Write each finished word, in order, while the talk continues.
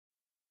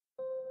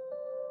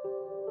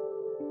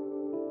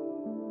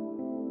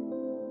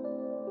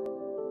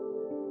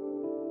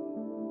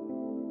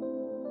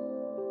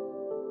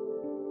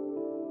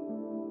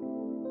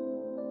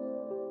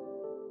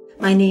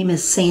My name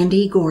is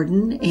Sandi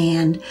Gordon,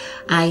 and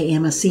I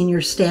am a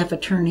senior staff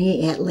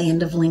attorney at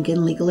Land of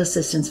Lincoln Legal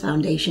Assistance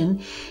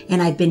Foundation,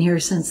 and I've been here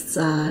since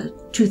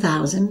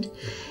 2000,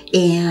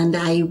 and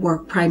I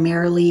work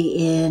primarily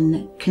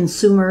in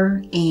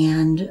consumer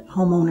and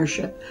home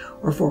ownership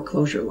or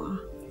foreclosure law.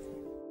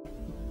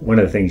 One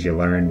of the things you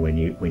learn when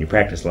you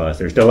practice law is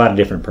there's a lot of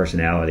different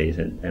personalities,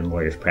 and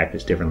lawyers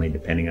practice differently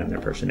depending on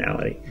their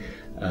personality.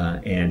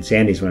 And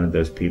Sandi's one of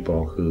those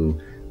people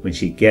who, when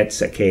she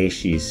gets a case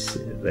she's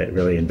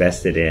really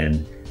invested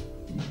in,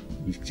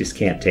 you just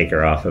can't take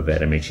her off of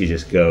it. I mean, she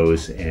just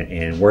goes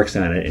and works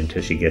on it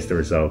until she gets the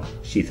result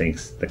she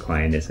thinks the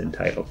client is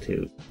entitled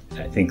to.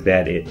 I think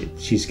that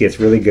she gets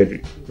really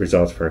good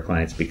results for her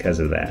clients because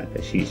of that.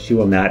 She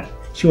will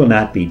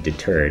not be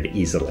deterred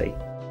easily.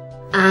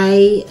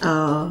 I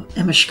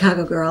am a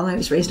Chicago girl. I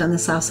was raised on the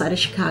south side of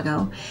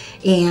Chicago,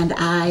 and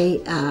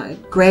I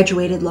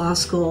graduated law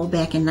school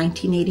back in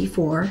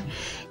 1984.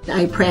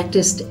 I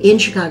practiced in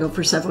Chicago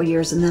for several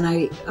years, and then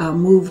I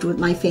moved with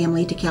my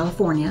family to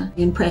California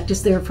and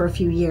practiced there for a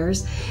few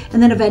years.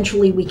 And then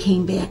eventually we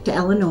came back to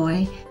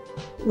Illinois.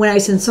 When I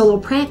was in solo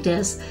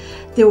practice,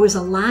 there was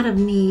a lot of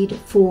need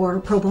for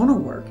pro bono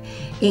work,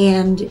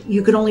 and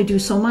you could only do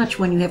so much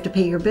when you have to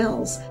pay your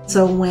bills.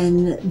 So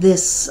when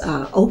this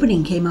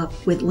opening came up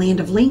with Land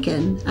of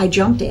Lincoln, I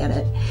jumped at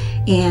it,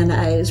 and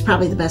it was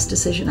probably the best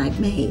decision I've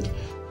made.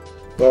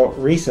 Well,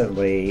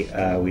 recently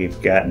we've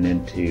gotten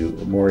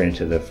more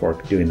into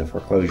doing the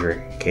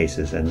foreclosure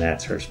cases, and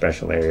that's her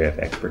special area of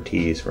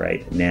expertise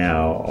right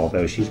now,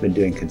 although she's been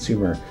doing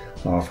consumer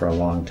law for a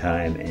long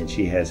time, and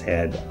she has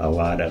had a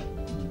lot of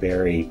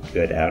very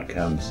good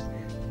outcomes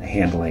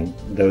handling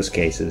those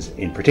cases.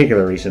 In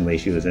particular, recently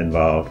she was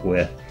involved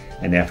with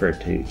an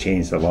effort to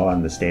change the law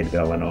in the state of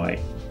Illinois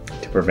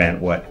to prevent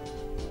what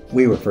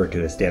we refer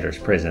to as debtor's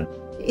prison.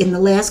 In the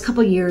last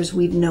couple of years,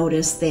 we've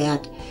noticed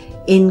that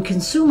in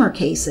consumer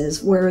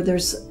cases where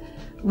there's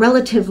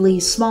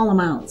relatively small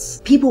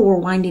amounts, people were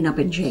winding up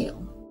in jail.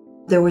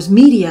 There was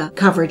media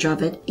coverage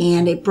of it,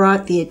 and it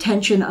brought the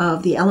attention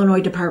of the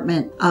Illinois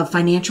Department of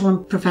Financial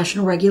and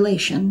Professional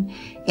Regulation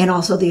and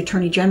also the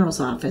Attorney General's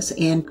office.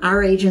 And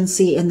our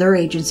agency and their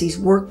agencies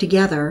worked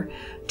together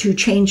to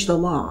change the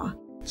law.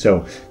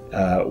 So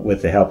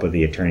with the help of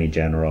the Attorney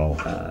General,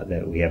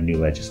 that we have new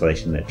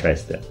legislation that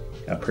tries to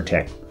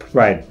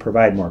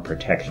provide more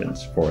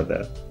protections for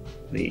the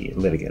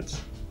litigants.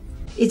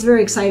 It's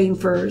very exciting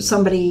for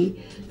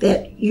somebody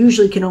that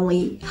usually can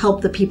only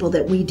help the people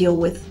that we deal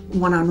with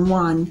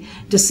one-on-one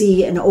to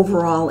see an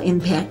overall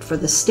impact for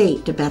the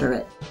state to better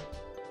it.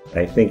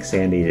 I think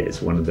Sandi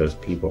is one of those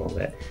people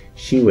that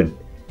she would,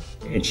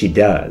 and she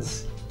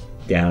does,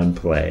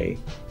 downplay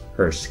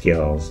her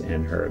skills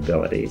and her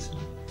abilities.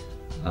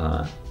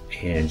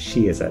 And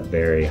she is a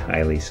very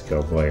highly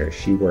skilled lawyer.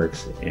 She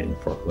works in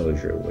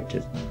foreclosure, which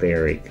is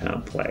very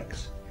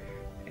complex.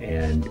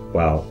 And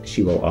while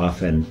she will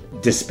often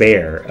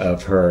despair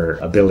of her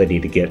ability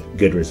to get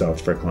good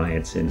results for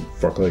clients in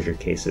foreclosure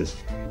cases,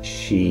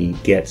 she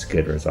gets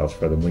good results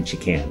for them when she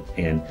can.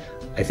 And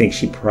I think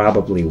she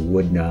probably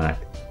would not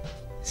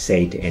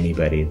say to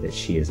anybody that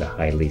she is a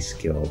highly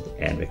skilled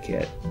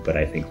advocate, but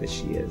I think that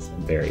she is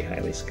a very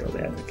highly skilled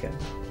advocate.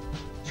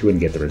 She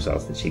wouldn't get the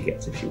results that she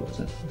gets if she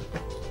wasn't.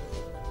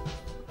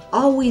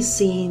 Always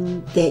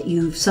seeing that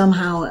you've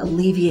somehow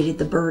alleviated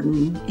the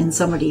burden in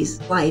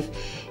somebody's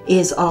life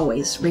is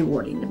always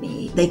rewarding to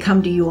me. They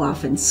come to you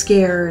often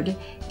scared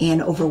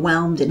and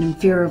overwhelmed and in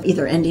fear of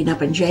either ending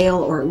up in jail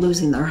or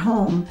losing their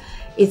home.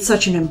 It's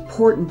such an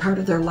important part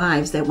of their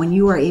lives that when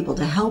you are able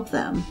to help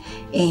them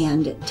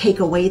and take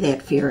away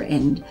that fear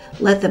and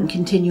let them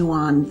continue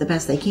on the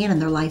best they can in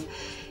their life,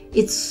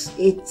 it's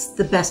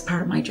the best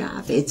part of my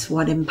job. It's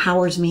what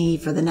empowers me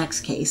for the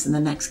next case and the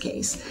next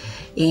case.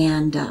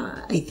 And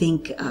I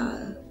think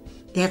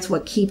that's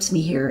what keeps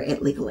me here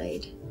at Legal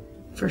Aid,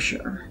 for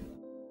sure.